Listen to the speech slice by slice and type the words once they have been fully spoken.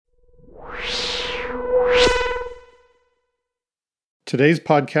Today's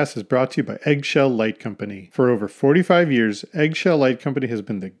podcast is brought to you by Eggshell Light Company. For over 45 years, Eggshell Light Company has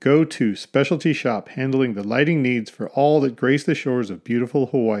been the go-to specialty shop handling the lighting needs for all that grace the shores of beautiful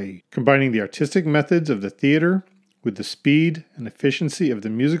Hawaii. Combining the artistic methods of the theater with the speed and efficiency of the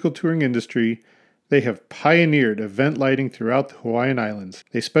musical touring industry, they have pioneered event lighting throughout the Hawaiian Islands.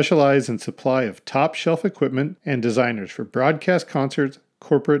 They specialize in supply of top-shelf equipment and designers for broadcast concerts,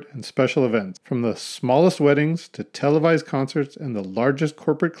 corporate, and special events. From the smallest weddings to televised concerts and the largest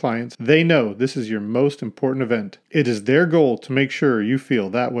corporate clients, they know this is your most important event. It is their goal to make sure you feel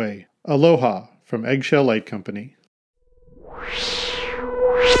that way. Aloha from Eggshell Light Company.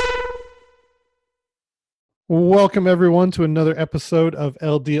 Welcome everyone to another episode of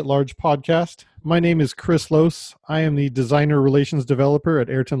LD at Large podcast. My name is Chris Lose. I am the designer relations developer at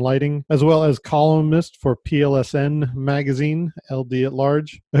Ayrton Lighting, as well as columnist for PLSN magazine, LD at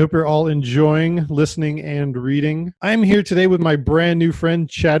Large. I hope you're all enjoying listening and reading. I'm here today with my brand new friend,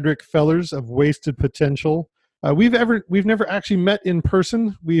 Chadrick Fellers of Wasted Potential. We've never actually met in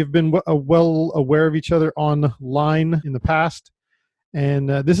person. We have been well aware of each other online in the past. And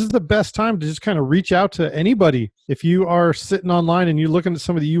this is the best time to just kind of reach out to anybody. If you are sitting online and you're looking at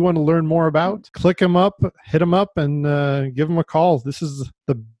somebody you want to learn more about, click them up, hit them up, and give them a call. This is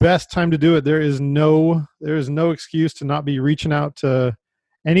the best time to do it. There is no excuse to not be reaching out to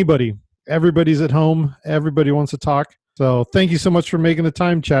anybody. Everybody's at home. Everybody wants to talk. So thank you so much for making the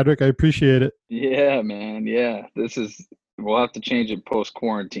time, Chadrick. I appreciate it. Yeah, man. Yeah, we'll have to change it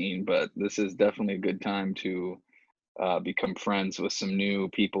post-quarantine, but this is definitely a good time to become friends with some new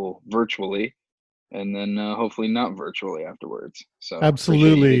people virtually, and then hopefully not virtually afterwards. So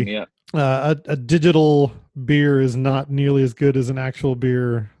absolutely, a digital beer is not nearly as good as an actual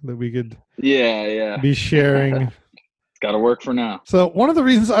beer that we could be sharing. It's got to work for now. So one of the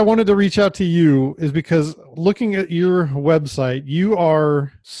reasons I wanted to reach out to you is because looking at your website, you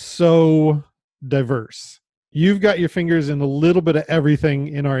are so diverse. You've got your fingers in a little bit of everything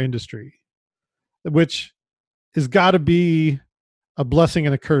in our industry, which has got to be a blessing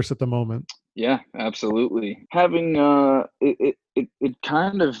and a curse at the moment. Yeah, absolutely. Having it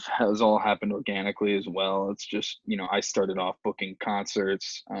kind of has all happened organically as well. It's just, I started off booking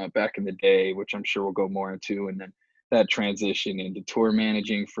concerts back in the day, which I'm sure we'll go more into, and then that transition into tour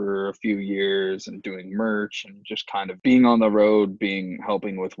managing for a few years and doing merch and just kind of being on the road,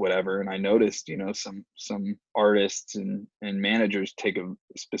 helping with whatever. And I noticed, some artists and managers take a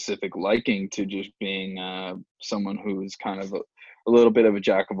specific liking to just being someone who's kind of a little bit of a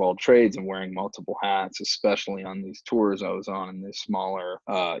jack of all trades and wearing multiple hats, especially on these tours I was on in these smaller,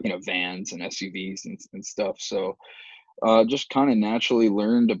 vans and SUVs and stuff. So just kind of naturally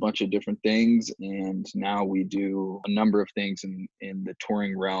learned a bunch of different things, and now we do a number of things in the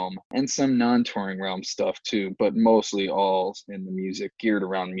touring realm and some non-touring realm stuff too, but mostly all in the music, geared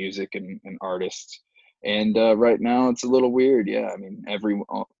around music and artists. And right now it's a little weird. Yeah, I mean,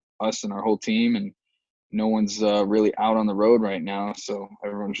 us and our whole team, and no one's really out on the road right now, so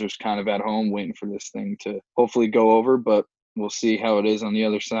everyone's just kind of at home waiting for this thing to hopefully go over, but we'll see how it is on the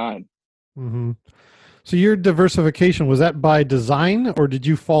other side. Mm-hmm. So your diversification, was that by design, or did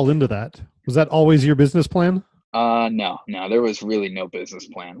you fall into that? Was that always your business plan? No, there was really no business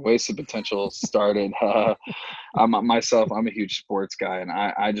plan. Wasted Potential started, I'm a huge sports guy, and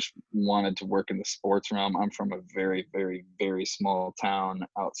I just wanted to work in the sports realm. I'm from a very, very, very small town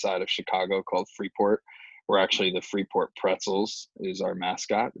outside of Chicago called Freeport. We're actually the Freeport Pretzels is our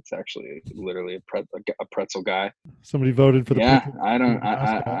mascot. It's actually literally a pretzel guy. Somebody voted for the I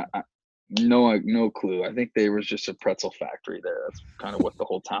no clue. I think there was just a pretzel factory there. That's kind of what the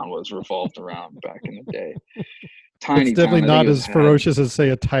whole town was revolved around back in the day. Tiny. It's definitely not as ferocious as,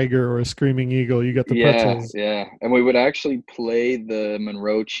 say, a tiger or a screaming eagle. You got the pretzels. Yeah. And we would actually play the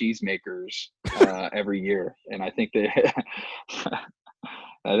Monroe Cheesemakers every year, and I think they'd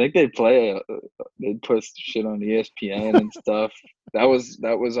they'd put shit on ESPN and stuff. That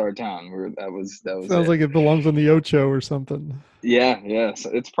was our town. That was Sounds like it belongs on the Ocho or something. Yeah. So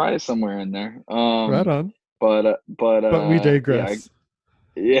it's probably somewhere in there. Right on. But we digress.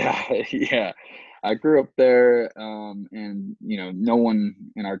 Yeah. I grew up there, and no one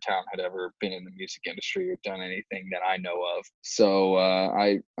in our town had ever been in the music industry or done anything that I know of. So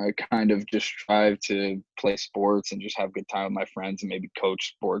I kind of just strive to play sports and just have a good time with my friends and maybe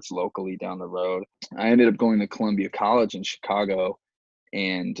coach sports locally down the road. I ended up going to Columbia College in Chicago,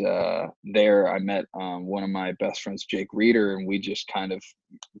 and there I met one of my best friends, Jake Reeder, and we just kind of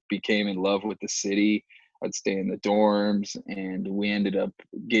became in love with the city. I'd stay in the dorms, and we ended up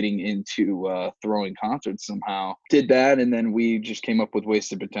getting into throwing concerts somehow. Did that, and then we just came up with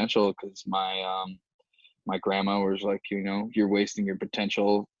Wasted Potential because my my grandma was like, you're wasting your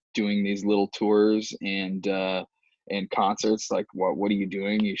potential doing these little tours and concerts. Like, what are you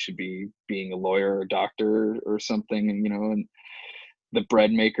doing? You should be being a lawyer or a doctor or something. And the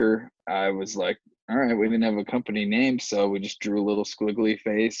bread maker, I was like, all right, we didn't have a company name, so we just drew a little squiggly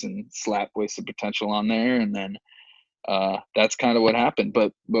face and slapped wasted potential on there, and then that's kind of what happened.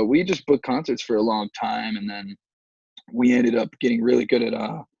 But we just booked concerts for a long time, and then we ended up getting really good at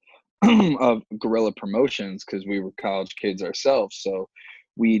of guerrilla promotions because we were college kids ourselves. So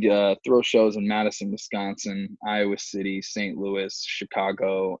we'd throw shows in Madison, Wisconsin, Iowa City, St. Louis,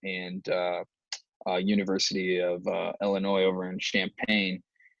 Chicago, and University of Illinois over in Champaign,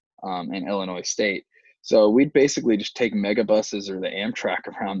 and Illinois State. So we'd basically just take mega buses or the Amtrak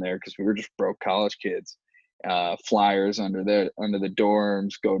around there because we were just broke college kids. Flyers under the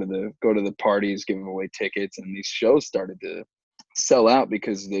dorms, go to the parties, giving away tickets, and these shows started to sell out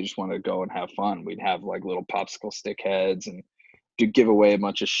because they just wanted to go and have fun. We'd have like little popsicle stick heads and give away a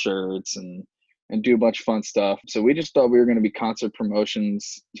bunch of shirts and do a bunch of fun stuff. So we just thought we were going to be concert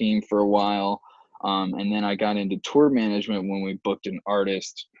promotions team for a while. And then I got into tour management when we booked an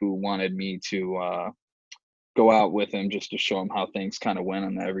artist who wanted me to go out with him just to show him how things kind of went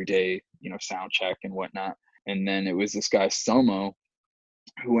on the everyday, sound check and whatnot. And then it was this guy, Somo,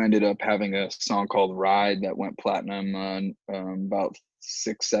 who ended up having a song called Ride that went platinum about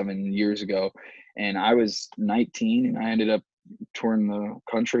 6-7 years ago. And I was 19 and I ended up touring the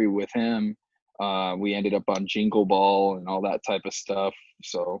country with him. We ended up on Jingle Ball and all that type of stuff.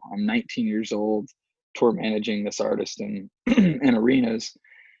 So I'm 19 years old, tour managing this artist in in arenas.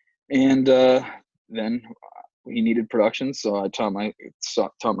 And then he needed production, so I taught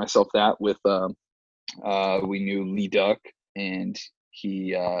myself that with we knew Lee Duck, and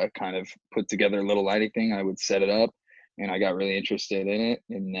he kind of put together a little lighting thing. I would set it up, and I got really interested in it,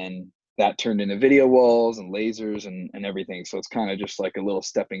 and then that turned into video walls and lasers and everything. So it's kind of just like a little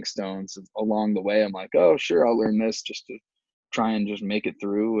stepping stones along the way. I'm like, oh, sure, I'll learn this just to try and just make it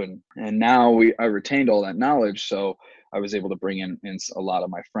through. And now I retained all that knowledge. So I was able to bring in a lot of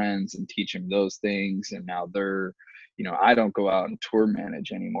my friends and teach them those things. And now they're, I don't go out and tour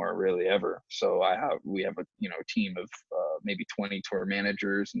manage anymore really ever. So we have a, team of maybe 20 tour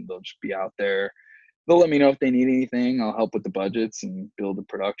managers, and they'll just be out there. They'll let me know if they need anything. I'll help with the budgets and build the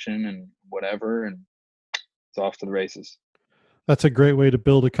production and whatever. And it's off to the races. That's a great way to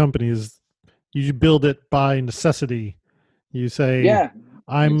build a company. Is you build it by necessity. You say, Yeah,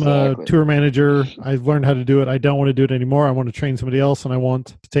 I'm a exactly. tour manager. I've learned how to do it. I don't want to do it anymore. I want to train somebody else, and I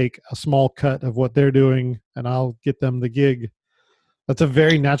want to take a small cut of what they're doing, and I'll get them the gig. That's a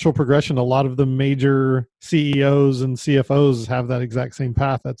very natural progression. A lot of the major CEOs and CFOs have that exact same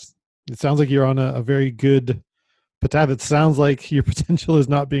path. It sounds like you're on a very good path. It sounds like your potential is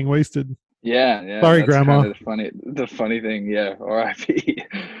not being wasted. Yeah, Sorry, that's kind Grandma. of the funny thing. Yeah, RIP.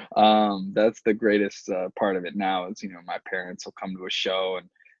 That's the greatest part of it now is, my parents will come to a show, and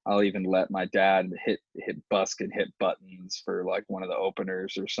I'll even let my dad hit busk and hit buttons for like one of the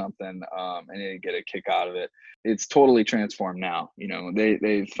openers or something, and they get a kick out of it. It's totally transformed now.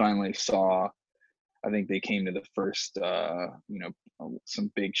 They finally saw. I think they came to the first,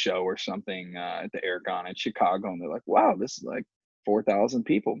 some big show or something at the Aragon in Chicago, and they're like, "Wow, this is like 4,000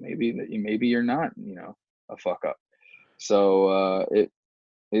 people. Maybe you're not, a fuck up." So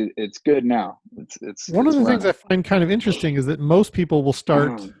it's good now. One of It's the things I running. find kind of interesting is that most people will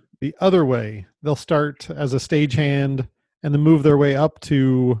start the other way. They'll start as a stagehand and then move their way up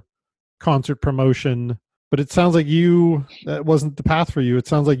to concert promotion. But it sounds like that wasn't the path for you. It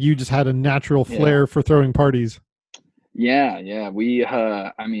sounds like you just had a natural Yeah, flair for throwing parties. yeah. We,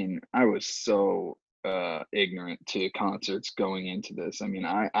 I mean, I was so ignorant to concerts going into this. I mean,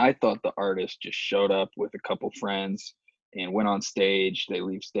 I thought the artist just showed up with a couple friends and went on stage. They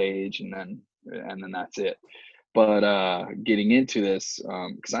leave stage, and then that's it. But getting into this,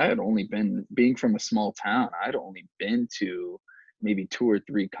 because I had only been being from a small town, I'd only been to maybe 2 or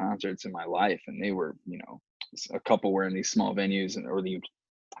 3 concerts in my life, and they were, a couple were in these small venues or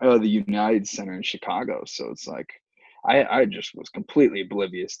the United Center in Chicago. So it's like I just was completely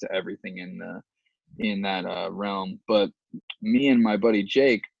oblivious to everything in that realm. But me and my buddy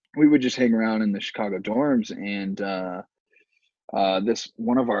Jake, we would just hang around in the Chicago dorms, and this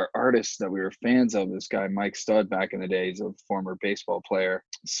one of our artists that we were fans of, this guy Mike Stud, back in the days, a former baseball player,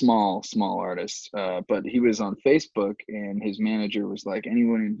 small artist, but he was on Facebook, and his manager was like,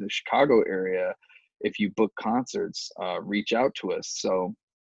 anyone in the Chicago area, if you book concerts, reach out to us. So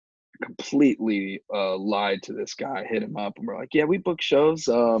completely lied to this guy, hit him up, and we're like, yeah, we book shows,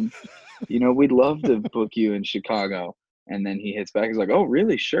 we'd love to book you in Chicago. And then he hits back. He's like, "Oh,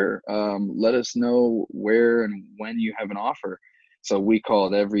 really? Sure. Let us know where and when you have an offer." So we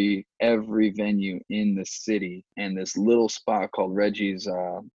called every venue in the city, and this little spot called Reggie's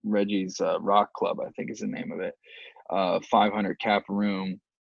Rock Club, I think is the name of it. 500 cap room.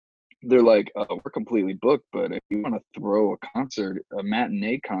 They're like, "We're completely booked, but if you want to throw a concert, a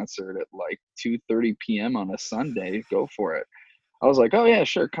matinee concert at like 2:30 p.m. on a Sunday, go for it." I was like, "Oh yeah,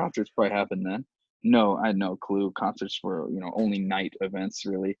 sure. Concerts probably happen then." No, I had no clue. Concerts were, only night events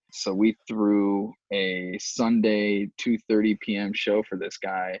really. So we threw a Sunday 2:30 p.m. show for this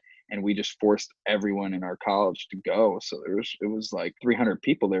guy, and we just forced everyone in our college to go. So it was like 300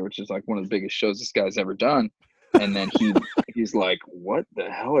 people there, which is like one of the biggest shows this guy's ever done. And then he's like, "What the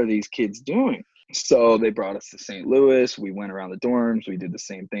hell are these kids doing?" So they brought us to St. Louis. We went around the dorms. We did the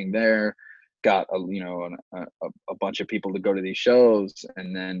same thing there. Got a bunch of people to go to these shows,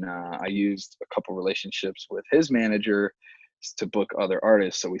 and then I used a couple relationships with his manager to book other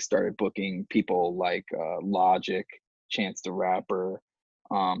artists. So we started booking people like Logic, Chance the Rapper,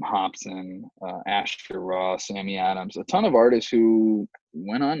 Hobson, Asher Ross, Sammy Adams, a ton of artists who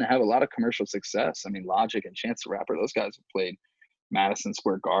went on to have a lot of commercial success. I mean, Logic and Chance the Rapper, those guys have played Madison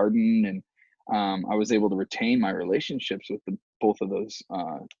Square Garden, and I was able to retain my relationships with both of those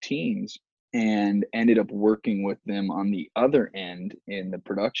teams, and ended up working with them on the other end in the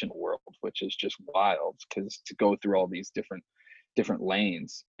production world, which is just wild because to go through all these different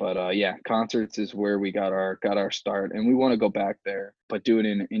lanes. But yeah, concerts is where we got our start, and we want to go back there, but do it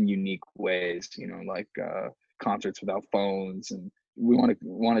in unique ways, like concerts without phones, and we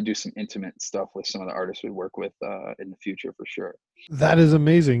want to do some intimate stuff with some of the artists we work with in the future for sure. That is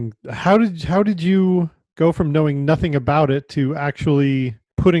amazing. How did you go from knowing nothing about it to actually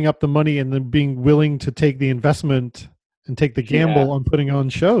putting up the money and then being willing to take the investment and take the Yeah. gamble on putting on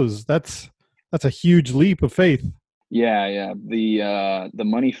shows? That's a huge leap of faith. Yeah. The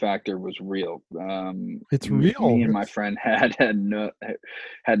money factor was real. It's Me real. and my friend had no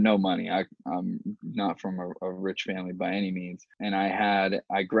money. I'm not from a rich family by any means, and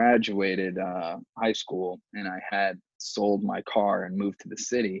I graduated high school, and I had sold my car and moved to the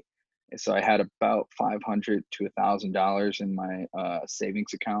city, and so I had about $500 to $1,000 in my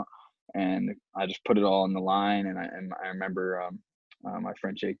savings account, and I just put it all on the line, and I remember my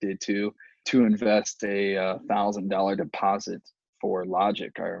friend Jake did too, to invest a $1,000 deposit for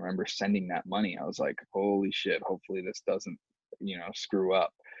Logic. I remember sending that money. I was like, holy shit, hopefully this doesn't, screw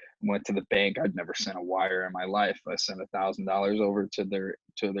up. Went to the bank. I'd never sent a wire in my life. I sent $1,000 over to their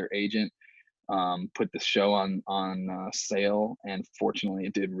agent, put the show on sale, and fortunately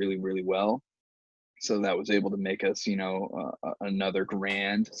it did really, really well. So that was able to make us, another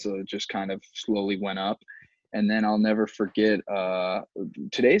grand. So it just kind of slowly went up. And then I'll never forget,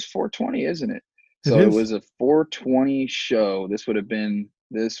 today's 420, isn't it? It So it is. was a 420 show. This would have been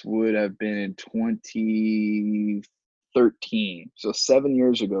in 2013. So 7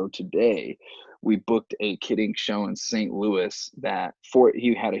 years ago today, we booked a Kidding show in St. Louis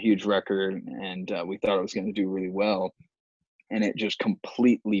he had a huge record, and we thought it was going to do really well, and it just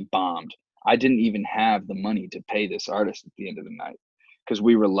completely bombed. I didn't even have the money to pay this artist at the end of the night because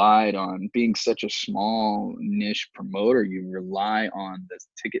we relied on being such a small niche promoter. You rely on the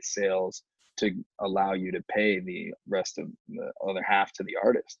ticket sales to allow you to pay the rest of the other half to the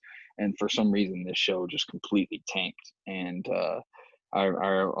artist. And for some reason, this show just completely tanked. And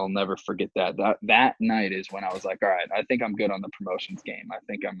I'll never forget that. That night is when I was like, all right, I think I'm good on the promotions game. I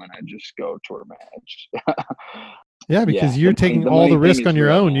think I'm gonna just go tour manage. Yeah, Yeah, because you're taking the all money the thing risk on is your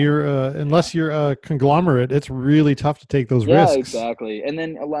real, own. man. You're Yeah. unless you're a conglomerate, it's really tough to take those Yeah, risks. exactly. And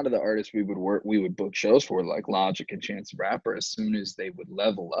then a lot of the artists we would book shows for, like Logic and Chance the Rapper, as soon as they would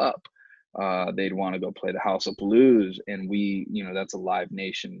level up, they'd want to go play the House of Blues. And that's a Live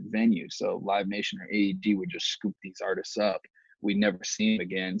Nation venue. So Live Nation or AEG would just scoop these artists up. We'd never see them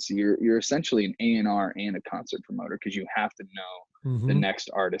again. So you're essentially an A&R and a concert promoter because you have to know the Hmm. next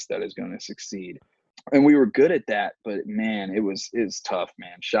artist that is going to succeed. And we were good at that, but man, it was tough,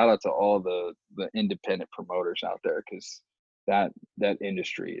 man. Shout out to all the independent promoters out there, because that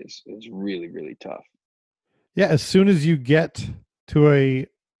industry is really, really tough. Yeah, as soon as you get to a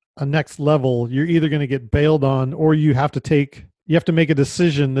next level, you're either going to get bailed on or you have to make a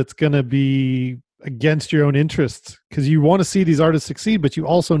decision that's going to be against your own interests because you want to see these artists succeed, but you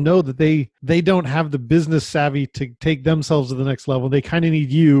also know that they don't have the business savvy to take themselves to the next level. They kind of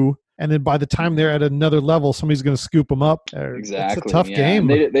need you, and then by the time they're Mhm. at another level, somebody's going to scoop them up. It's a Exactly. tough Yeah, and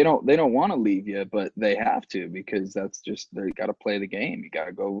game. they don't want to leave you, but they have to, because that's just, they got to play the game. You got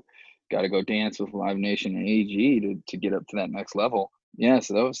to go dance with Live Nation and AG to get up to that next level. Yeah,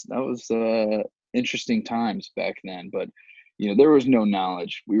 so that was interesting times back then, but there was no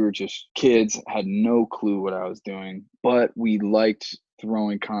knowledge. We were just kids, had no clue what I was doing, but we liked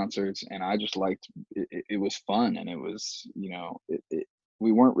throwing concerts, and I just liked it. It was fun, and it was,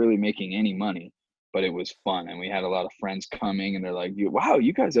 we weren't really making any money, but it was fun, and we had a lot of friends coming, and they're like, Wow,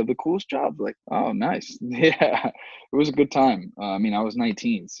 you guys have the coolest job!" Like, "Oh, nice." Yeah, it was a good time. I mean, I was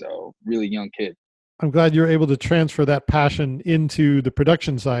 19, so really young kid. I'm glad you're able to transfer that passion into the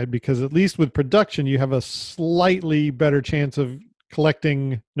production side, because at least with production, you have a slightly better chance of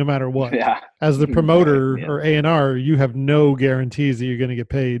collecting no matter what. Yeah, As the right. promoter Yeah, or A&R, you have no guarantees that you're going to get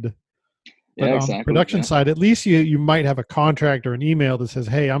paid. But yeah, on the exactly. production Yeah. side, at least you might have a contract or an email that says,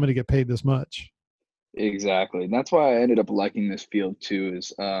 "Hey, I'm going to get paid this much." Exactly. That's why I ended up liking this field too,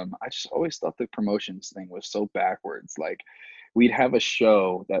 is I just always thought the promotions thing was so backwards. Like we'd have a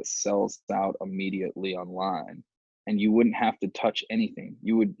show that sells out immediately online and you wouldn't have to touch anything.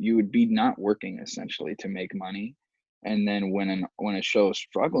 You would be not working essentially to make money. And then when a show is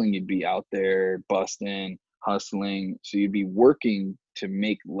struggling, you'd be out there busting, hustling. So you'd be working to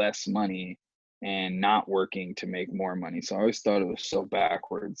make less money and not working to make more money. So I always thought it was so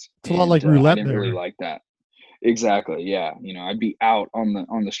backwards, It's a lot like and I roulette didn't really there. like that. Exactly. Yeah. I'd be out on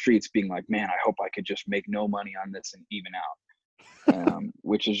the streets being like, man, I hope I could just make no money on this and even out,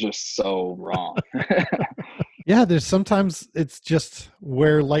 which is just so wrong. Yeah, there's sometimes it's just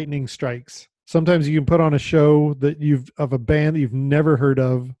where lightning strikes. Sometimes you can put on a show that you've of a band that you've never heard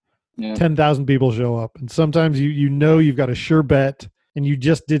of, Yeah. 10,000 people show up. And sometimes you know you've got a sure bet and you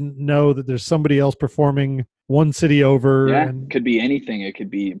just didn't know that there's somebody else performing one city over. Yeah. And Could be anything. It could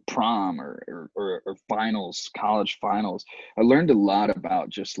be prom or finals, college finals. I learned a lot about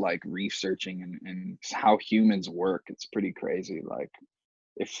just like researching and how humans work. It's pretty crazy. Like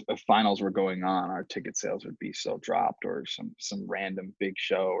if finals were going on, our ticket sales would be so dropped, or some random big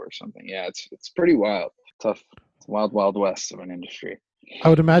show or something. Yeah, it's pretty wild. Tough. It's wild, wild west of an industry. I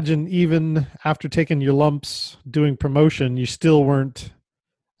would imagine even after taking your lumps doing promotion, you still weren't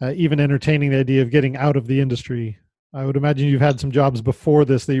even entertaining the idea of getting out of the industry. I would imagine you've had some jobs before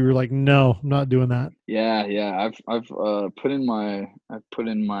this that you were like, no, I'm not doing that. Yeah, yeah. I've put in my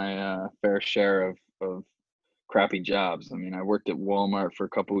fair share of crappy jobs. I mean, I worked at Walmart for a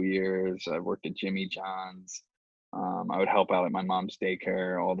couple of years. I worked at Jimmy John's. I would help out at my mom's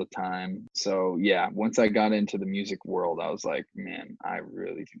daycare all the time. So yeah, once I got into the music world, I was like, man, I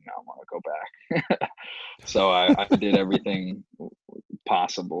really do not want to go back. So I did everything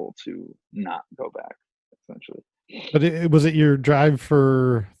possible to not go back, essentially. But was it your drive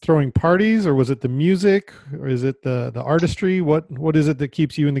for throwing parties, or was it the music, or is it the artistry? What is it that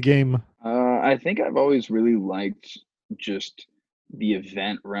keeps you in the game? I think I've always really liked just the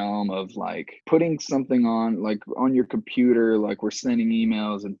event realm of like putting something on, like on your computer, like we're sending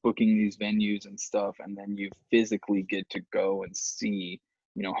emails and booking these venues and stuff, and then you physically get to go and see,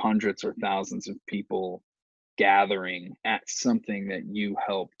 hundreds or thousands of people gathering at something that you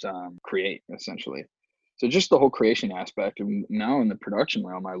helped create, essentially. So just the whole creation aspect, and now in the production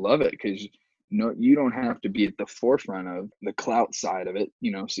realm, I love it because no, you don't have to be at the forefront of the clout side of it,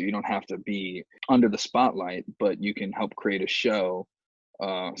 so you don't have to be under the spotlight, but you can help create a show,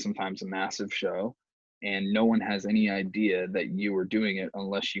 sometimes a massive show, and no one has any idea that you were doing it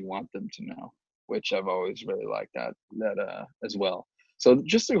unless you want them to know, which I've always really liked that as well. So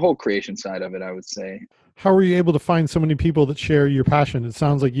just the whole creation side of it, I would say. How were you able to find so many people that share your passion? It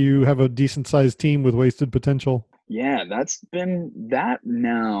sounds like you have a decent sized team with Wasted Potential. Yeah, that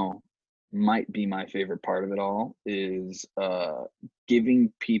now might be my favorite part of it all, is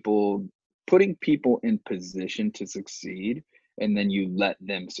giving people putting people in position to succeed, and then you let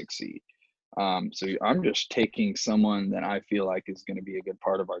them succeed. So I'm just taking someone that I feel like is going to be a good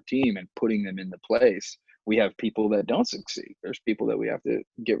part of our team and putting them in the place. We have people that don't succeed. There's people that we have to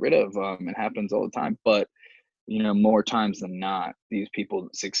get rid of. It happens all the time, but more times than not, these people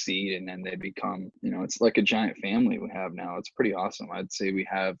succeed and then they become, it's like a giant family we have now. It's pretty awesome. I'd say we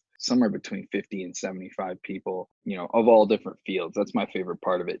have somewhere between 50 and 75 people, of all different fields. That's my favorite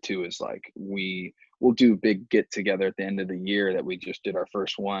part of it too, is like we'll do big get together at the end of the year. That we just did our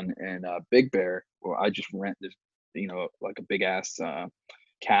first one in Big Bear. Well, I just rent this, like a big ass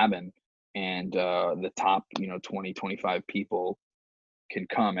cabin, and the top, 20, 25 people can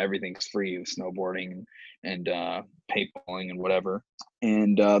come. Everything's free with snowboarding and paintballing and whatever.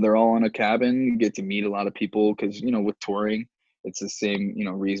 And they're all in a cabin. You get to meet a lot of people because, with touring, it's the same,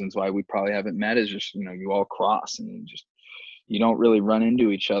 reasons why we probably haven't met, is just, you all cross and you don't really run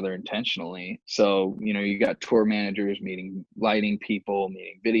into each other intentionally. So, you got tour managers meeting lighting people,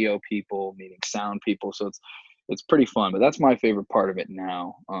 meeting video people, meeting sound people. So it's pretty fun. But that's my favorite part of it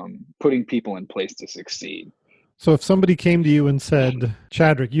now, putting people in place to succeed. So if somebody came to you and said,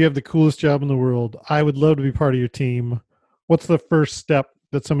 Chadrick, you have the coolest job in the world, I would love to be part of your team, what's the first step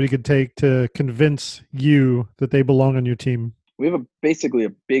that somebody could take to convince you that they belong on your team? We have basically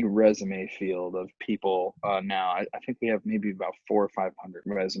a big resume field of people now. I think we have maybe about 400 or 500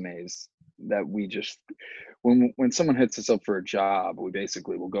 resumes that we just, when someone hits us up for a job, we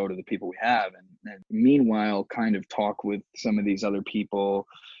basically will go to the people we have, and meanwhile kind of talk with some of these other people.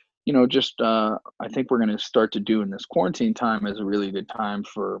 Just I think we're going to start to do in this quarantine time is a really good time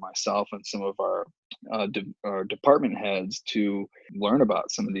for myself and some of our department heads to learn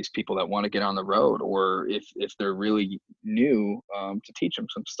about some of these people that want to get on the road, or if they're really new, to teach them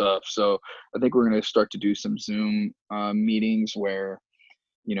some stuff. So I think we're going to start to do some Zoom meetings where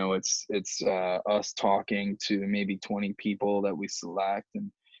it's us talking to maybe 20 people that we select,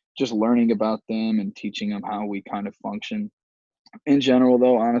 and just learning about them and teaching them how we kind of function in general.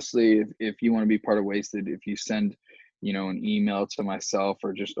 Though honestly, if you want to be part of Wasted, if you send an email to myself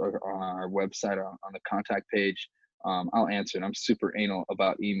or just on our website on the contact page, I'll answer it. I'm super anal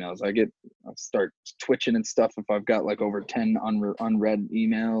about emails. I start twitching and stuff if I've got like over 10 unread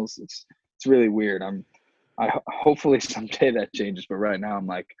emails. It's really weird. Hopefully someday that changes, but right now I'm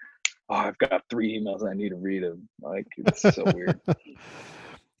like, oh, I've got 3 emails I need to read them. Like, it's so weird.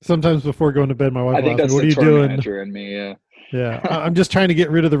 Sometimes before going to bed, my wife I will think ask me, that's "What the are you tour doing?" manager in me. Yeah. Yeah, I'm just trying to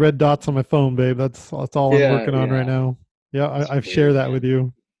get rid of the red dots on my phone, babe. That's all I'm Yeah, working on right yeah. now. Yeah, It's I share weird, that with man.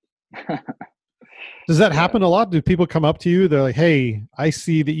 you. Does that Yeah. happen a lot? Do people come up to you? They're like, "Hey, I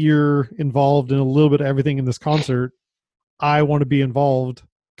see that you're involved in a little bit of everything in this concert. I want to be involved.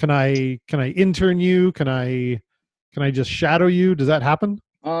 Can I intern you? Can I just shadow you?" Does that happen?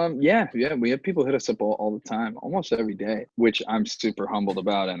 Yeah, yeah. We have people hit us up all the time, almost every day, which I'm super humbled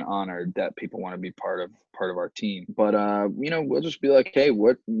about and honored that people want to be part of our team. But we'll just be like, hey,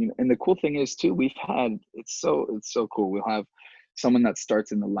 and the cool thing is too, it's so cool. We'll have someone that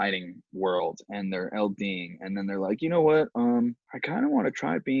starts in the lighting world and they're LDing, and then they're like, you know what? I kind of want to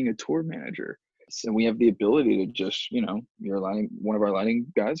try being a tour manager. So we have the ability to just, you're one of our lighting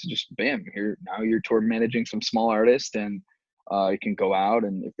guys, just bam, here now you're tour managing some small artist, and you can go out,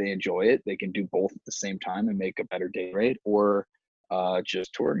 and if they enjoy it, they can do both at the same time and make a better day rate, or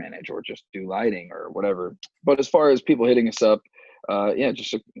just tour manage, or just do lighting or whatever. But as far as people hitting us up, yeah,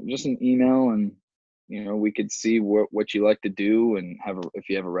 just an email, and we could see what you like to do, and if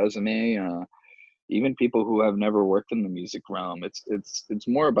you have a resume. Even people who have never worked in the music realm, it's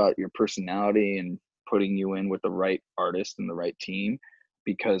more about your personality and putting you in with the right artist and the right team,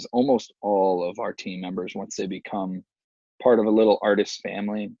 because almost all of our team members, once they become part of a little artist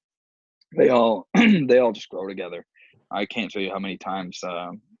family, they all they all just grow together. I can't tell you how many times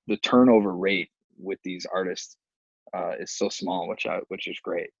the turnover rate with these artists is so small, which is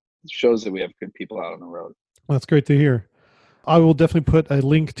great. It shows that we have good people out on the road. Well, that's great to hear. I will definitely put a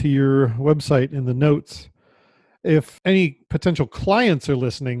link to your website in the notes. If any potential clients are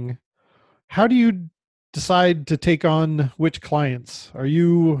listening, how do you decide to take on which clients? Are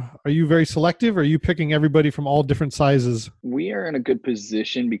you very selective? Or are you picking everybody from all different sizes? We are in a good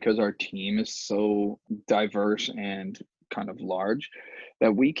position because our team is so diverse and kind of large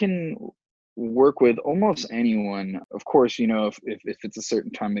that we can work with almost anyone. Of course, if it's a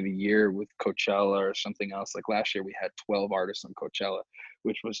certain time of the year with Coachella or something else, like last year we had 12 artists on Coachella,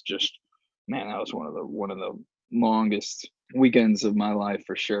 which was just, man, that was one of the longest weekends of my life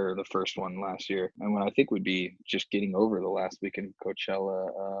for sure. The first one last year, and when I think would be just getting over the last weekend of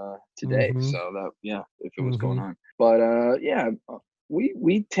Coachella today. Mm-hmm. So that, yeah, if it was going Mm-hmm. on. But yeah,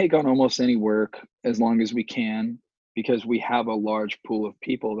 we take on almost any work as long as we can, because we have a large pool of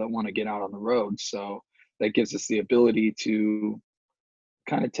people that want to get out on the road. So that gives us the ability to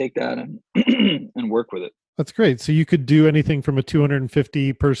kind of take that and and work with it. That's great. So you could do anything from a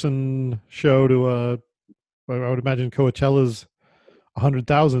 250 person show to I would imagine Coachella's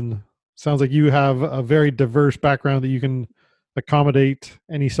 100,000. Sounds like you have a very diverse background that you can accommodate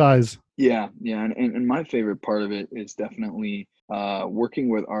any size. Yeah, yeah, and my favorite part of it is definitely working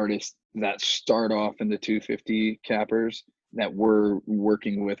with artists that start off in the 250 cappers that we're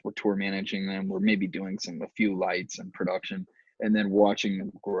working with. We're tour managing them. We're maybe doing a few lights and production, and then watching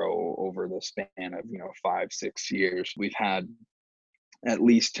them grow over the span of 5, 6 years. We've had at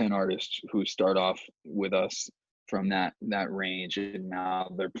least 10 artists who start off with us from that range, and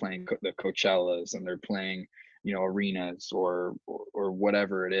now they're playing the Coachellas, and they're playing arenas, or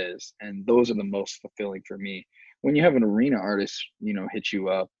whatever it is. And those are the most fulfilling for me. When you have an arena artist hit you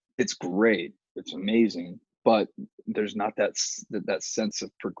up, it's great, it's amazing, but there's not that sense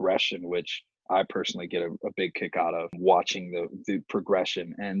of progression, which I personally get a big kick out of watching the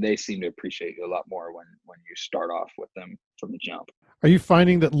progression, and they seem to appreciate you a lot more when you start off with them from the jump. Are you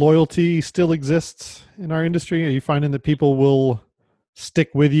finding that loyalty still exists in our industry? Are you finding that people will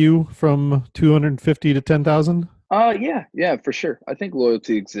stick with you from 250 to 10,000? Yeah, for sure. I think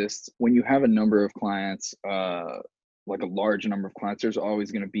loyalty exists when you have a number of clients, like a large number of clients. There's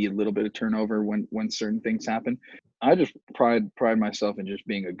always going to be a little bit of turnover when certain things happen. I just pride myself in just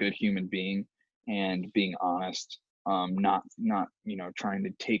being a good human being and being honest. Not trying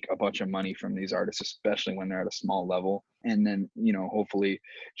to take a bunch of money from these artists, especially when they're at a small level, and then hopefully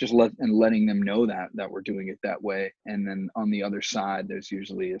just letting them know that we're doing it that way. And then on the other side, there's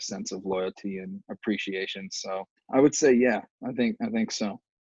usually a sense of loyalty and appreciation. So I would say, yeah, I think so.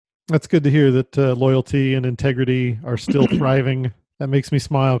 That's good to hear that loyalty and integrity are still thriving. That makes me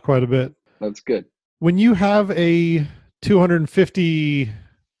smile quite a bit. That's good. When you have a 250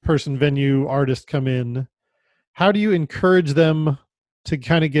 person venue artist come in, how do you encourage them to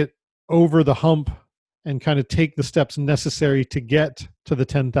kind of get over the hump and kind of take the steps necessary to get to the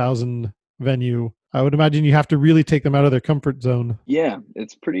 10,000 venue? I would imagine you have to really take them out of their comfort zone. Yeah,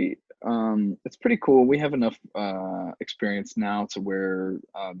 it's pretty cool. We have enough experience now to where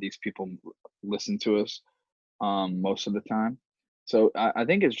these people listen to us most of the time. So I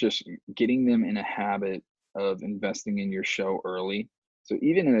think it's just getting them in a habit of investing in your show early. So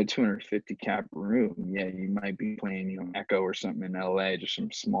even in a 250 cap room, yeah, you might be playing, Echo or something in LA, just some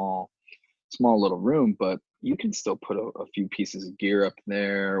small little room, but you can still put a few pieces of gear up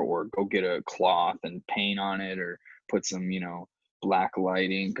there, or go get a cloth and paint on it, or put some, black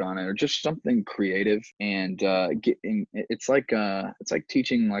light ink on it, or just something creative. And getting it's like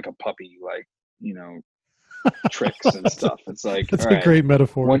teaching like a puppy, like, you know tricks and that's, a, stuff. It's like, that's all a right, great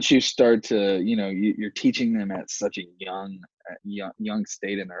metaphor. once you start to, you're teaching them at such a young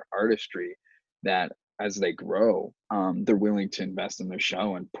state in their artistry, that as they grow, they're willing to invest in their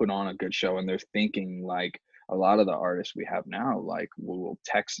show and put on a good show. And they're thinking like a lot of the artists we have now, like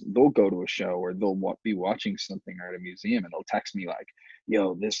they'll go to a show, or they'll be watching something or at a museum, and they'll text me like,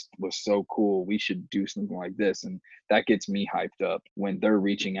 yo, this was so cool, we should do something like this. And that gets me hyped up when they're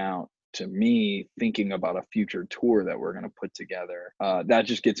reaching out to me, thinking about a future tour that we're going to put together. That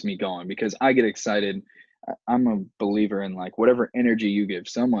just gets me going, because I get excited. I'm a believer in, like, whatever energy you give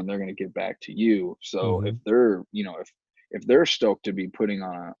someone, they're going to give back to you. So if Mhm. they're, if they're stoked to be putting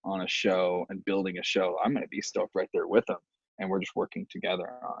on a show and building a show, I'm going to be stoked right there with them, and we're just working together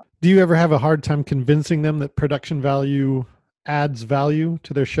on it. Do you ever have a hard time convincing them that production value adds value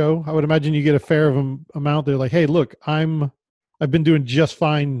to their show? I would imagine you get a fair amount. They're like, "Hey, look, I've been doing just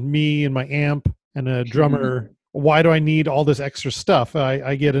fine. Me and my amp and a drummer. Why do I need all this extra stuff?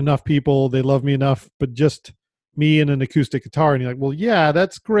 I get enough people. They love me enough, but just me and an acoustic guitar." And you're like, "Well, yeah,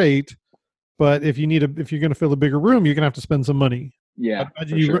 that's great, but if you're going to fill a bigger room, you're going to have to spend some money." I Yeah,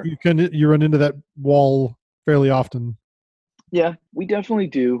 imagine for sure. you run into that wall fairly often. Yeah, we definitely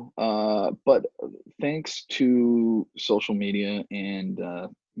do. But thanks to social media and the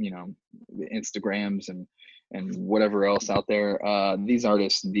Instagrams and whatever else out there, these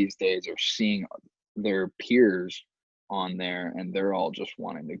artists these days are seeing their peers on there, and they're all just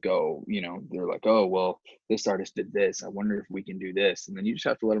wanting to go. They're like, oh well, this artist did this. I wonder if we can do this. And then you just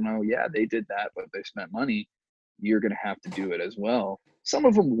have to let them know, yeah, they did that, but they spent money. You're gonna have to do it as well. Some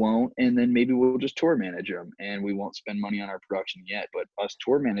of them won't, and then maybe we'll just tour manage them, and we won't spend money on our production yet. But us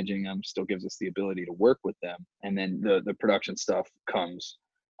tour managing them still gives us the ability to work with them, and then the production stuff comes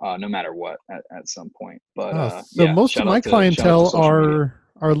no matter what at some point. But Oh, so yeah, most of shout my out to clientele social media.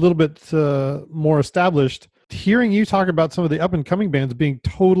 are a little bit more established. Hearing you talk about some of the up and coming bands being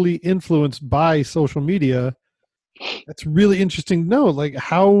totally influenced by social media, that's really interesting to know. Like,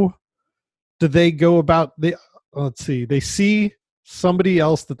 how do they go about? Let's see, they see somebody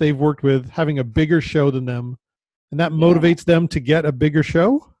else that they've worked with having a bigger show than them, and that Yeah. motivates them to get a bigger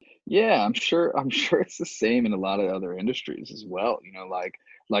show. Yeah, I'm sure it's the same in a lot of other industries as well.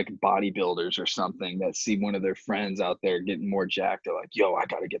 Like bodybuilders or something that see one of their friends out there getting more jacked. They're like, "Yo, I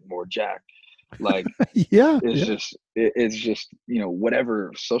gotta get more jacked." Like, Yeah, it's yeah. just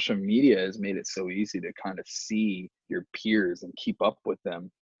whatever. Social media has made it so easy to kind of see your peers and keep up with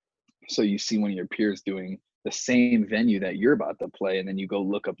them. So you see one of your peers doing the same venue that you're about to play, and then you go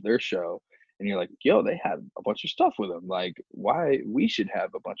look up their show, and you're like, yo, they had a bunch of stuff with them. Like, why we should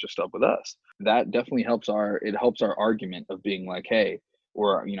have a bunch of stuff with us? That definitely helps our argument of being like, hey,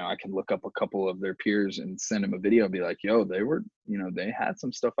 or I can look up a couple of their peers and send them a video and be like, yo, they had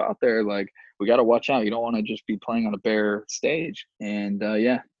some stuff out there. Like, we got to watch out. You don't want to just be playing on a bare stage. And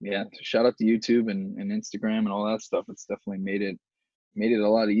yeah, so shout out to YouTube and Instagram and all that stuff. It's definitely made it a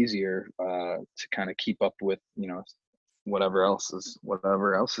lot easier to kind of keep up with, whatever else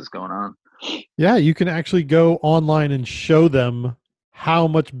is going on. Yeah, you can actually go online and show them how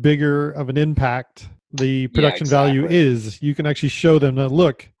much bigger of an impact the Yeah, production value exactly. is. You can actually show them that,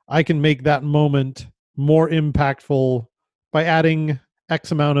 look, I can make that moment more impactful by adding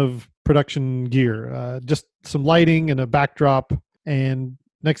X amount of production gear, just some lighting and a backdrop. And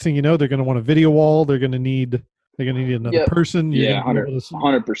next thing you know, they're going to want a video wall. They're going to need another Yep. person. You're going Yeah, to be able to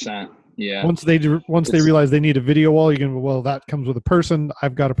 100%. Yeah. once they It's realize they need a video wall, you can, well, that comes with a person.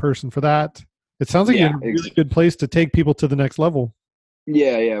 I've got a person for that. It sounds like you're yeah, in a really good place to take people to the next level.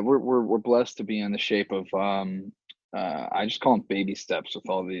 yeah. We're blessed to be in the shape of I just call them baby steps with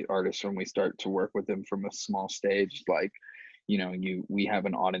all the artists when we start to work with them from a small stage. Like, we have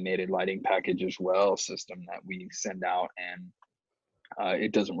an automated lighting package as well system that we send out, and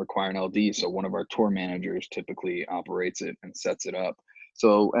it doesn't require an LD. So one of our tour managers typically operates it and sets it up.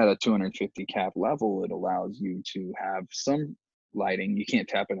 So at a 250 cap level, it allows you to have some lighting. You can't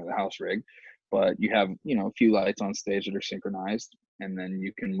tap into the house rig, but you have, a few lights on stage that are synchronized, and then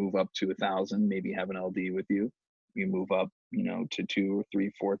you can move up to 1,000, maybe have an LD with you. You move up, to 2 or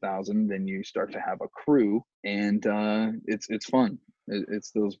 3, 4,000, then you start to have a crew, and it's fun.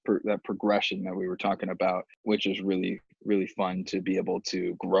 It's that progression that we were talking about, which is really really fun to be able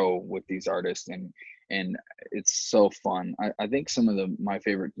to grow with these artists, and it's so fun. I think some of my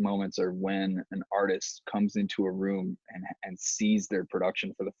favorite moments are when an artist comes into a room and sees their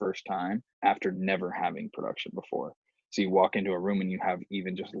production for the first time after never having production before. So you walk into a room and you have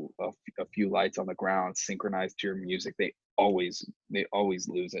even just a few lights on the ground synchronized to your music. They always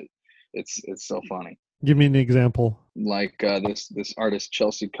lose it. It's so funny. Give me an example. Like this artist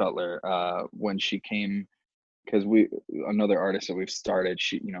Chelsea Cutler, when she came, because we another artist that we've started,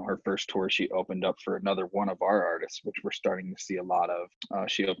 she, her first tour, she opened up for another one of our artists, which we're starting to see a lot of.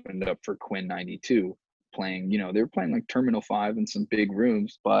 She opened up for Quinn 92, playing, they were playing like Terminal 5 in some big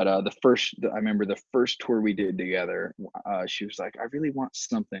rooms. But I remember the first tour we did together, she was like, I really want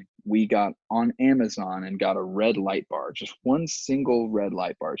something. We got on Amazon and got a red light bar, just one single red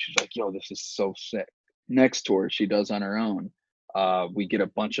light bar. She's like, yo, this is so sick. Next tour she does on her own, we get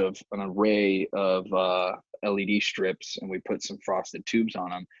an array of LED strips, and we put some frosted tubes on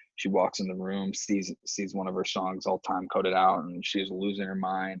them. She walks in the room, sees one of her songs all time coded out, and she's losing her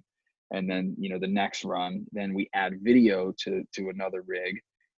mind. And then, the next run, then we add video to another rig,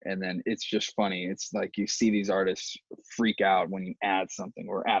 and then it's just funny. It's like you see these artists freak out when you add something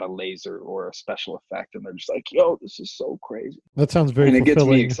or add a laser or a special effect, and they're just like, "Yo, this is so crazy," That sounds very and it gets me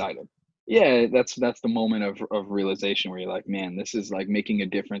fulfilling. excited. Yeah, that's the moment of realization where you're like, man, this is like making a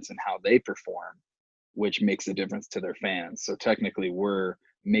difference in how they perform, which makes a difference to their fans. So technically we're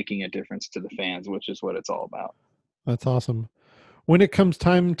making a difference to the fans, which is what it's all about. That's awesome. When it comes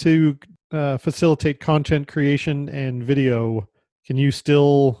time to facilitate content creation and video, you can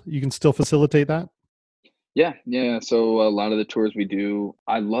still facilitate that? Yeah. So a lot of the tours we do,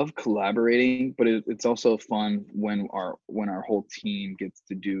 I love collaborating, but it's also fun when our whole team gets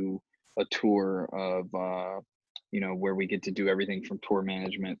to do a tour of where we get to do everything from tour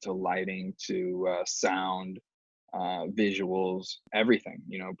management to lighting to sound, visuals, everything,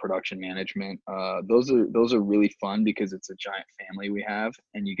 production management. Those are really fun because it's a giant family we have,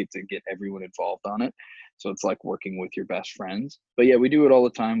 and you get to get everyone involved on it. So it's like working with your best friends. But yeah, we do it all the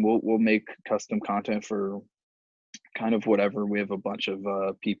time. We'll make custom content for kind of whatever. We have a bunch of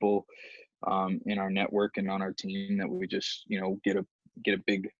people in our network and on our team that we just get a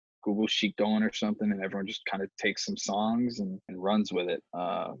big Google sheet going or something, and everyone just kind of takes some songs and runs with it,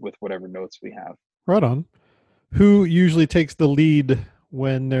 with whatever notes we have. Right on. Who usually takes the lead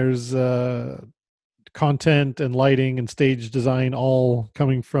when there's content and lighting and stage design all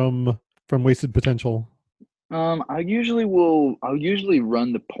coming from Wasted Potential? I'll usually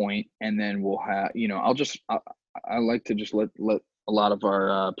run the point, and then we'll have, I like to just let a lot of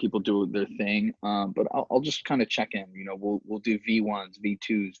our people do their thing. But I'll just kind of check in. We'll do V1s,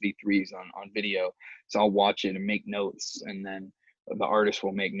 V2s, V3s on video. So I'll watch it and make notes, and then the artist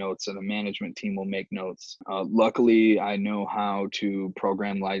will make notes, and the management team will make notes. Luckily, I know how to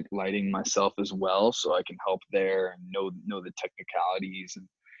program lighting myself as well, so I can help there and know the technicalities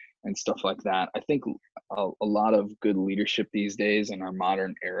and stuff like that. I think a lot of good leadership these days in our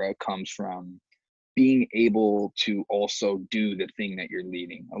modern era comes from being able to also do the thing that you're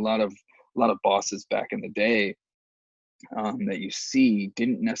leading. A lot of bosses back in the day, that you see,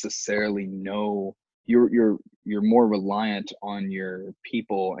 didn't necessarily know. You're more reliant on your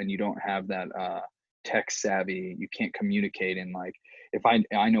people, and you don't have that tech savvy. You can't communicate in, like, if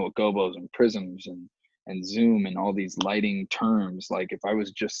I know gobos and prisms and Zoom and all these lighting terms. Like if I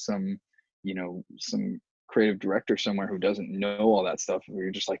was just some creative director somewhere who doesn't know all that stuff, where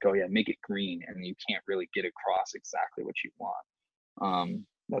you're just like, oh yeah, make it green, and you can't really get across exactly what you want.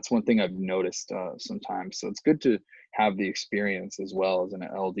 That's one thing I've noticed sometimes. So it's good to have the experience as well as an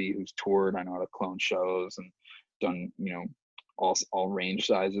LD who's toured. I know how to clone shows and done, all range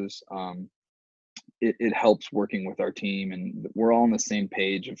sizes. It helps working with our team, and we're all on the same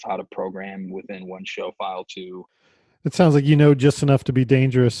page of how to program within one show file too. It sounds like you know just enough to be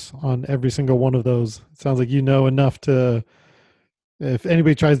dangerous on every single one of those. It sounds like you know enough to, if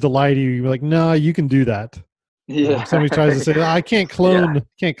anybody tries to lie to you, you're like, no, you can do that. Yeah. If somebody tries to say, I Yeah. can't clone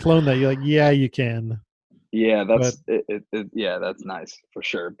that, you're like, yeah, you can. Yeah, But yeah, that's nice for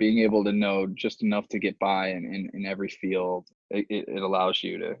sure. Being able to know just enough to get by in every field, it allows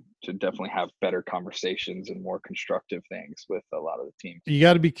you to definitely have better conversations and more constructive things with a lot of the team. you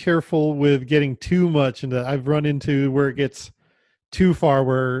got to be careful with getting too much into. I've run into where it gets too far,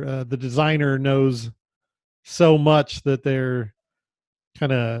 where the designer knows so much that they're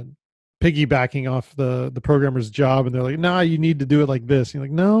kind of piggybacking off the programmer's job, and they're like, nah, you need to do it like this. And you're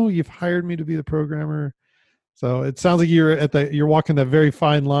like, no, you've hired me to be the programmer. So it sounds like you're walking that very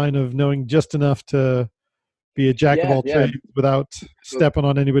fine line of knowing just enough to be a jack of Yeah, all yeah. trades without So stepping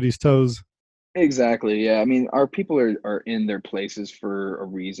on anybody's toes. exactly. Yeah. I mean, our people are in their places for a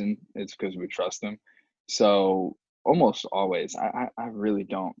reason. It's because we trust them. So almost always, I really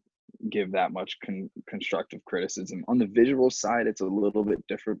don't give that much constructive criticism. On the visual side, it's a little bit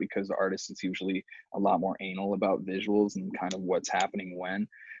different because the artist is usually a lot more anal about visuals and kind of what's happening when.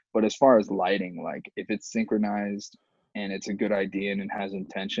 But as far as lighting, like if it's synchronized and it's a good idea and it has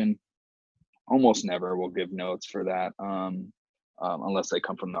intention, almost never will give notes for that, unless they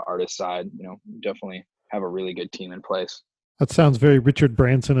come from the artist side. Definitely have a really good team in place. That sounds very Richard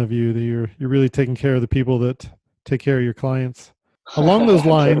Branson of you. That you're really taking care of the people that take care of your clients. Along those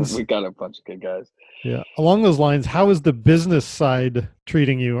lines, We got a bunch of good guys. yeah. Along those lines, how is the business side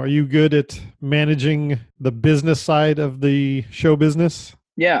treating you? Are you good at managing the business side of the show business?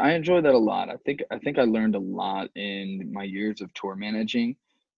 Yeah, I enjoy that a lot. I think I learned a lot in my years of tour managing,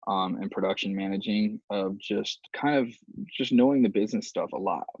 and production managing, of just kind of just knowing the business stuff a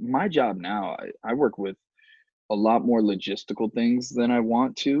lot. My job now, I work with a lot more logistical things than I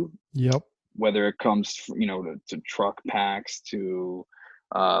want to, Yep. whether it comes to truck packs, to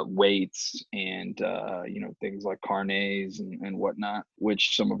weights, and things like carnets and whatnot,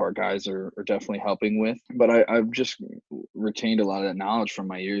 which some of our guys are definitely helping with. But I've just retained a lot of that knowledge from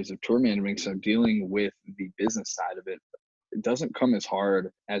my years of tour management, so dealing with the business side of it doesn't come as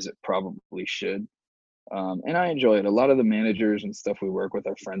hard as it probably should. And I enjoy it. A lot of the managers and stuff we work with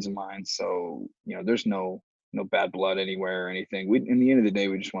are friends of mine, so there's no bad blood anywhere or anything. We, in the end of the day,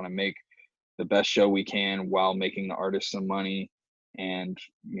 we just want to make the best show we can while making the artists some money, and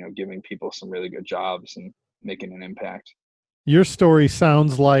giving people some really good jobs and making an impact. Your story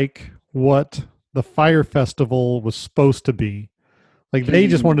sounds like what the Fire Festival was supposed to be. Like they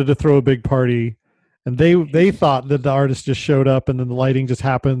just wanted to throw a big party, and they thought that the artist just showed up and then the lighting just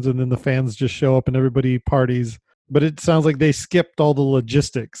happens and then the fans just show up and everybody parties. But it sounds like they skipped all the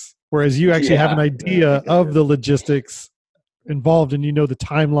logistics. Whereas you actually have an Yeah, I idea think they of did. the logistics involved, and you know the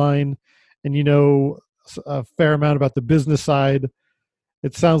timeline, and you know a fair amount about the business side.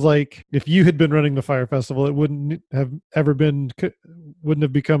 It sounds like if you had been running the Fire Festival, it wouldn't have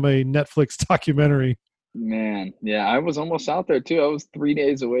become a Netflix documentary. Man, yeah, I was almost out there too. I was 3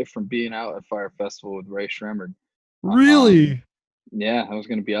 days away from being out at Fire Festival with Ray Shremmerd. Um, Really? yeah, I was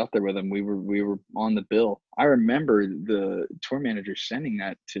going to be out there with him. We were on the bill. I remember the tour manager sending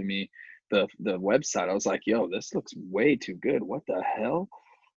that to me, the website. I was like, "Yo, this looks way too good. What the hell?"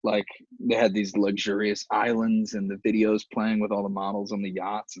 Like they had these luxurious islands and the videos playing with all the models on the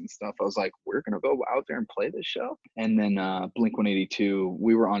yachts and stuff. I was like, "We're gonna go out there and play this show." And then Blink 182,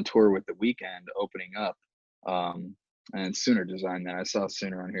 we were on tour with The Weekend opening up, um, and Sooner designed that. I saw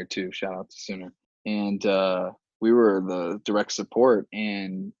Sooner on here too. Shout out to Sooner. And we were the direct support,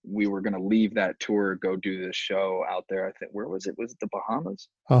 and we were gonna leave that tour, go do this show out there. I think, where was it? Was it the Bahamas?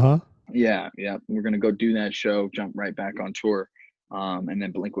 Uh huh. Yeah, yeah. We're gonna go do that show, jump right back on tour. And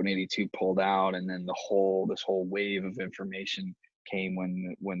then Blink 182 pulled out, and then this whole wave of information came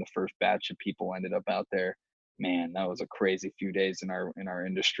when the first batch of people ended up out there. Man, that was a crazy few days in our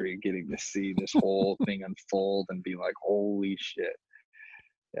industry, getting to see this whole thing unfold and be like, holy shit.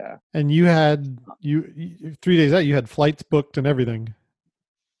 Yeah. And you had 3 days out. You had flights booked and everything.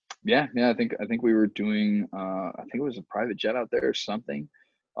 Yeah, yeah, I think we were doing I think it was a private jet out there or something,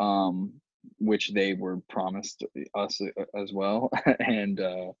 um, which they were promised us as well. And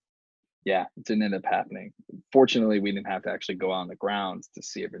Yeah, it didn't end up happening. Fortunately, we didn't have to actually go on the grounds to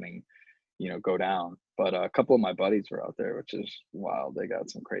see everything, go down. But a couple of my buddies were out there, which is wild. They got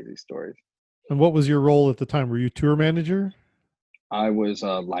some crazy stories. And what was your role at the time? Were you tour manager? I was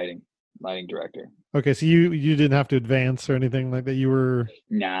lighting director. Okay, so you didn't have to advance or anything like that. You were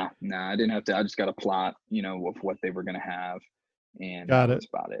Nah, I didn't have to. I just got a plot, of what they were gonna have, and got that it. was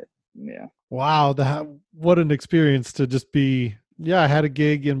about it. Yeah. Wow, that what an experience to just be. Yeah, I had a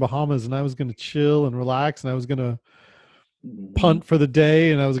gig in Bahamas and I was going to chill and relax and I was going to Hmm. punt for the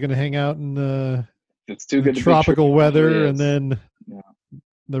day and I was going to hang out It's too in the good to be true. tropical It usually weather and is. then Yeah.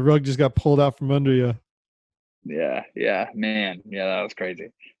 the rug just got pulled out from under you. Yeah, man. Yeah, that was crazy.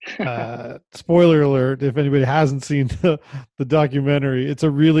 Spoiler alert, if anybody hasn't seen the documentary, it's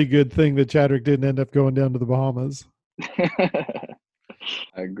a really good thing that Chadwick didn't end up going down to the Bahamas.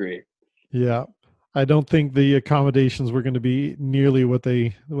 I agree. Yeah. I don't think the accommodations were going to be nearly what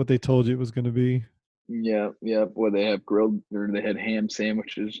they told you it was going to be. Yeah, yeah. Boy, they have grilled or they had ham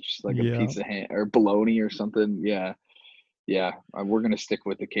sandwiches, just like a Yeah. piece of ham or bologna or something. Yeah, yeah. We're gonna stick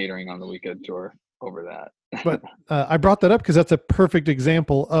with the catering on the weekend tour over that. But I brought that up because that's a perfect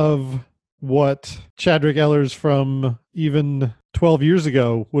example of what Chadwick Ellers from even 12 years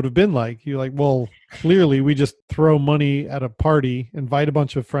ago would have been like. You're like, well, clearly we just throw money at a party, invite a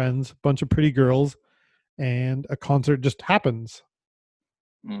bunch of friends, a bunch of pretty girls, and a concert just happens.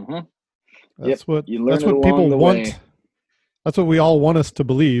 Hmm. Yep. That's what You that's learn it what along people the want. way. That's what we all want us to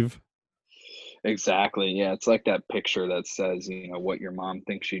believe. Exactly. Yeah, it's like that picture that says, what your mom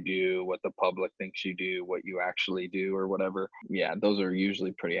thinks you do, what the public thinks you do, what you actually do, or whatever. Yeah, those are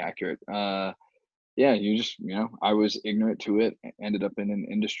usually pretty accurate. Yeah, you just, I was ignorant to it, ended up in an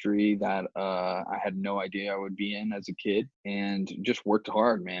industry that I had no idea I would be in as a kid, and just worked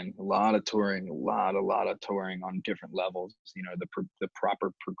hard, man. A lot of touring, a lot of touring on different levels, the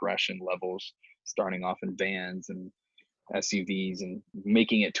proper progression levels, starting off in vans and SUVs and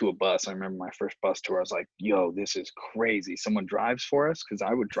making it to a bus. I remember my first bus tour. I was like, yo, this is crazy. Someone drives for us because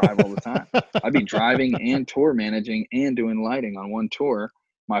I would drive all the time. I'd be driving and tour managing and doing lighting on one tour.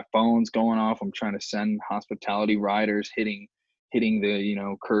 My phone's going off. I'm trying to send hospitality riders hitting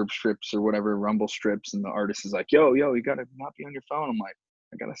the curb strips or whatever rumble strips, and the artist is like, yo, you gotta not be on your phone. I'm like,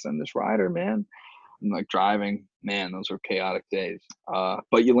 I gotta send this rider, man. And like driving, man, those were chaotic days.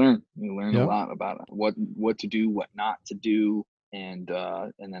 But you learn a Yeah. lot about what to do, what not to do, and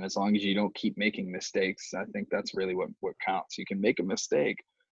then as long as you don't keep making mistakes, I think that's really what counts. You can make a mistake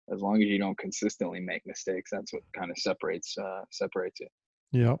as long as you don't consistently make mistakes. That's what kind of separates it.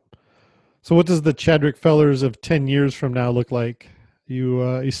 Yeah. So what does the Chadwick Fellers of 10 years from now look like?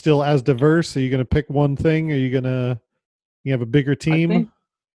 You still as diverse? Are you going to pick one thing? Are you have a bigger I team? think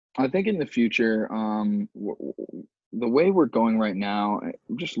I think in the future, the way we're going right now,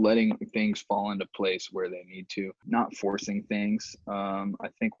 just letting things fall into place where they need to, not forcing things. I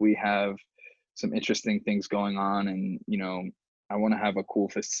think we have some interesting things going on, and I want to have a cool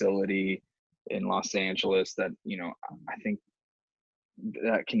facility in Los Angeles that I think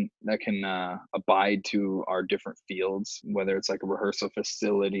that can abide to our different fields, whether it's like a rehearsal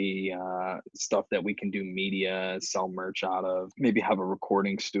facility, stuff that we can do media, sell merch out of, maybe have a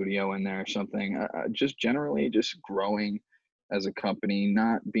recording studio in there or something. Just generally just growing as a company,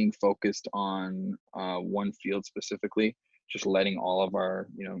 not being focused on one field specifically, just letting all of our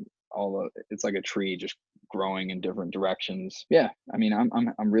all the it's like a tree just growing in different directions. Yeah, I mean,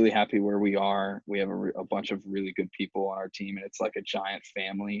 I'm really happy where we are. We have a bunch of really good people on our team, and it's like a giant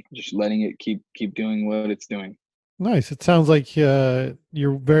family. Just letting it keep doing what it's doing. Nice. It sounds like you're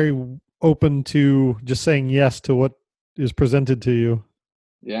very open to just saying yes to what is presented to you.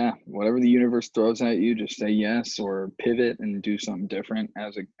 Yeah, whatever the universe throws at you, just say yes or pivot and do something different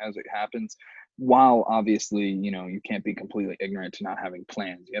as it happens. While obviously, you can't be completely ignorant to not having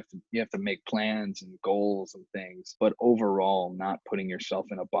plans. You have to make plans and goals and things, but overall, not putting yourself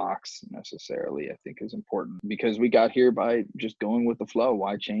in a box necessarily, I think is important because we got here by just going with the flow.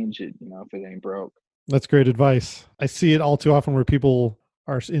 Why change it, if it ain't broke? That's great advice. I see it all too often where people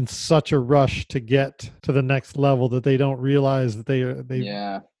are in such a rush to get to the next level that they don't realize that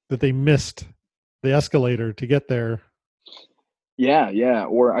Yeah. they missed the escalator to get there. Yeah.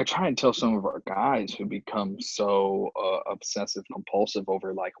 Or I try and tell some of our guys who become so obsessive compulsive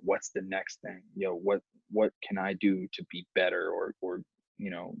over like, what's the next thing? What can I do to be better, or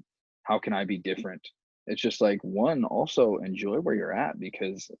you know, how can I be different? It's just like one, also enjoy where you're at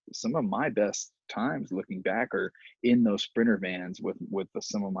because some of my best times looking back are in those sprinter vans with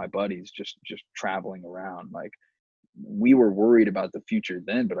some of my buddies just traveling around. Like we were worried about the future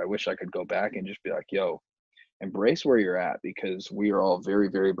then, but I wish I could go back and just be like, yo, embrace where you're at, because we are all very,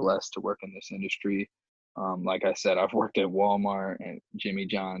 very blessed to work in this industry. Like I said, I've worked at Walmart and Jimmy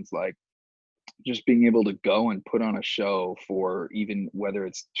John's. Like, just being able to go and put on a show for, even whether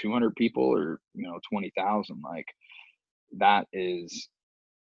it's 200 people or 20,000, like that is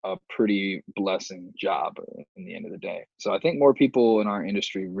a pretty blessing job in the end of the day. So I think more people in our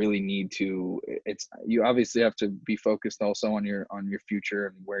industry really need to, it's, you obviously have to be focused also on your future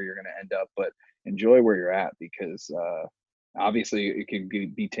and where you're going to end up, but enjoy where you're at, because obviously it could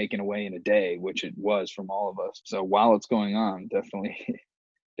be taken away in a day, which it was from all of us. So while it's going on, definitely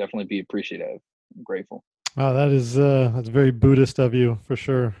definitely be appreciative and grateful. Oh, that's very Buddhist of you for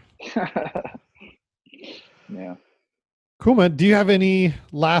sure. Yeah. Cool, man. Do you have any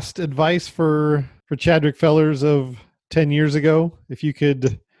last advice for Chadwick Fellers of 10 years ago? If you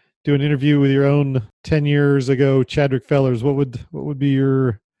could do an interview with your own 10 years ago Chadwick Fellers, what would be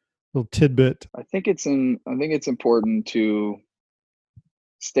your little tidbit? I think it's important to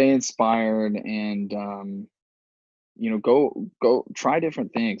stay inspired and go try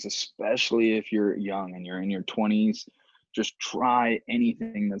different things, especially if you're young and you're in your 20s. Just try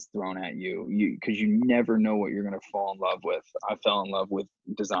anything that's thrown at you, because you never know what you're going to fall in love with. I fell in love with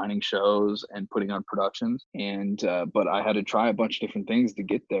designing shows and putting on productions, and but I had to try a bunch of different things to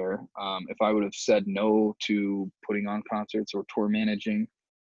get there. If I would have said no to putting on concerts or tour managing,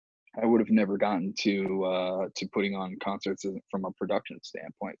 I would have never gotten to putting on concerts from a production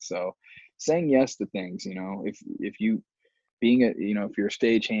standpoint. So saying yes to things, if you being a if you're a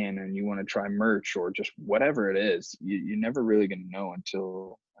stagehand and you want to try merch or just whatever it is, you're never really going to know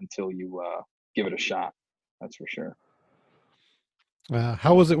until you give it a shot. That's for sure.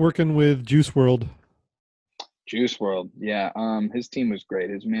 How was it working with Juice World? Juice World, yeah. His team was great.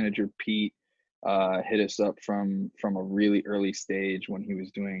 His manager Pete hit us up from a really early stage when he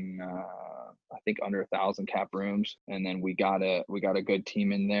was doing I think under 1,000 cap rooms, and then we got a good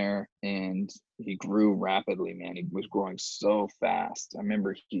team in there, and he grew rapidly. Man, he was growing so fast.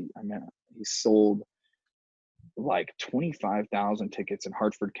 He sold like 25,000 tickets in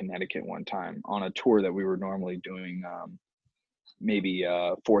Hartford, Connecticut one time on a tour that we were normally doing maybe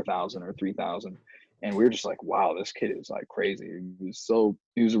 4,000 or 3,000. And we were just like, wow, this kid is like crazy.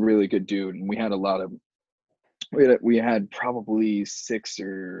 He was a really good dude. And we had probably 6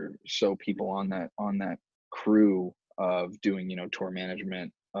 or so people on that crew of doing, tour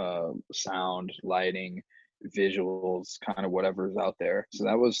management, sound, lighting, visuals, kind of whatever's out there. So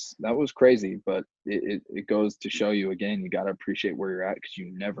that was crazy, but it goes to show you again, you got to appreciate where you're at, because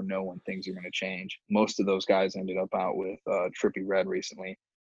you never know when things are going to change. Most of those guys ended up out with Trippie Redd recently,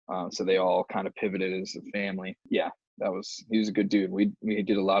 so they all kind of pivoted as a family. Yeah, he was a good dude. We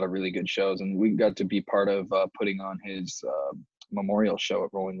did a lot of really good shows, and we got to be part of putting on his memorial show at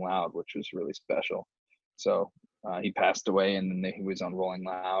Rolling Loud, which was really special. So he passed away, and then he was on Rolling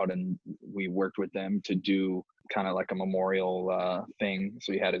Loud, and we worked with them to do kind of like a memorial thing.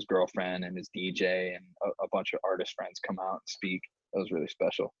 So he had his girlfriend and his DJ and a bunch of artist friends come out and speak. That was really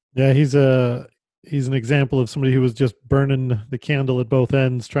special. Yeah, he's an example of somebody who was just burning the candle at both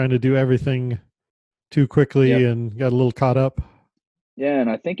ends, trying to do everything too quickly Yep. and got a little caught up. Yeah, and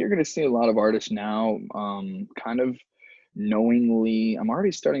I think you're going to see a lot of artists now, kind of knowingly. I'm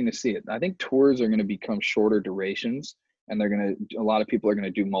already starting to see it. I think tours are going to become shorter durations, and a lot of people are going to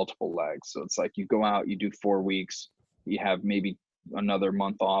do multiple legs. So it's like you go out, you do 4 weeks, you have maybe another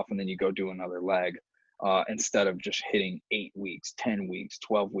month off, and then you go do another leg, instead of just hitting 8 weeks, 10 weeks,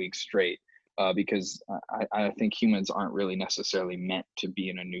 12 weeks straight. Because I think humans aren't really necessarily meant to be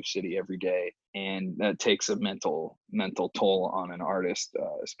in a new city every day, and that takes a mental toll on an artist,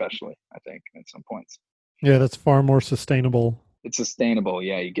 especially I think at some points. Yeah, that's far more sustainable. It's sustainable.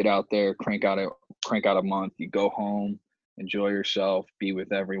 Yeah, you get out there, crank out a month, you go home, enjoy yourself, be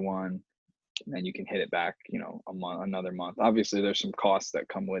with everyone, and then you can hit it back, another month. Obviously, there's some costs that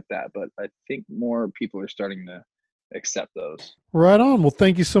come with that, but I think more people are starting to accept those. Right on. Well,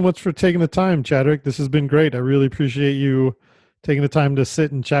 thank you so much for taking the time, Chadwick. This has been great. I really appreciate you taking the time to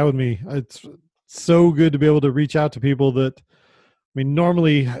sit and chat with me. It's so good to be able to reach out to people that, I mean,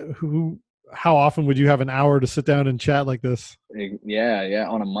 normally, how often would you have an hour to sit down and chat like this? Yeah, yeah,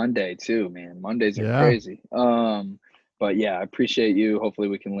 on a Monday too, man. Mondays are Yeah. crazy. But yeah, I appreciate you. Hopefully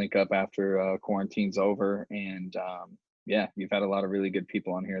we can link up after quarantine's over. And yeah, you've had a lot of really good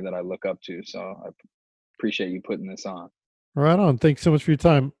people on here that I look up to. So I appreciate you putting this on. Right on. Thanks so much for your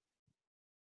time.